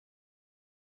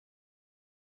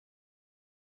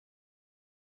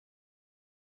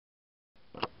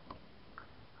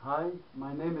Hi,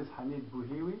 my name is Hamid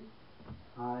Bouhioui.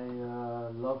 I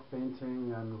love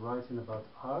painting and writing about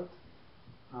art.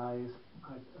 I,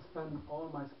 I spend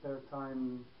all my spare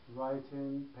time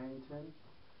writing, painting.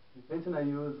 In painting I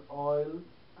use oil,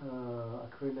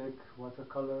 acrylic,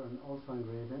 watercolor, and also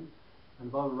engraving. And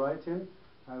about writing,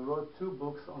 I wrote 2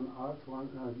 books on art.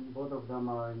 Both of them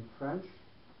are in French.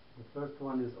 The first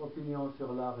one is Opinion sur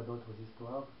l'art et d'autres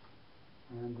histoires.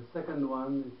 And the second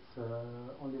one, it's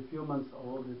only a few months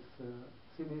old. It's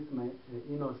Cynisme et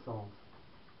Innocence.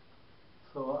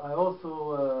 So I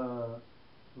also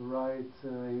write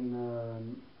in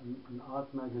an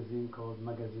art magazine called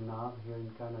Magazine Art here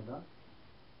in Canada,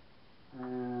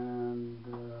 and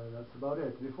that's about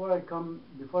it. Before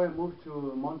I moved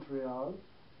to Montreal,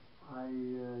 I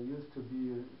used to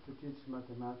teach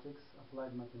mathematics,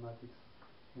 applied mathematics,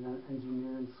 in an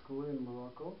engineering school in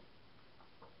Morocco,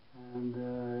 and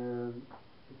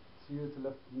it used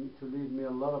to leave me a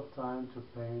lot of time to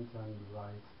paint and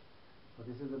write. So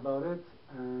this is about it,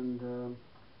 and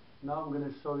now I'm going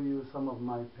to show you some of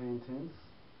my paintings.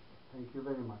 Thank you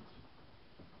very much.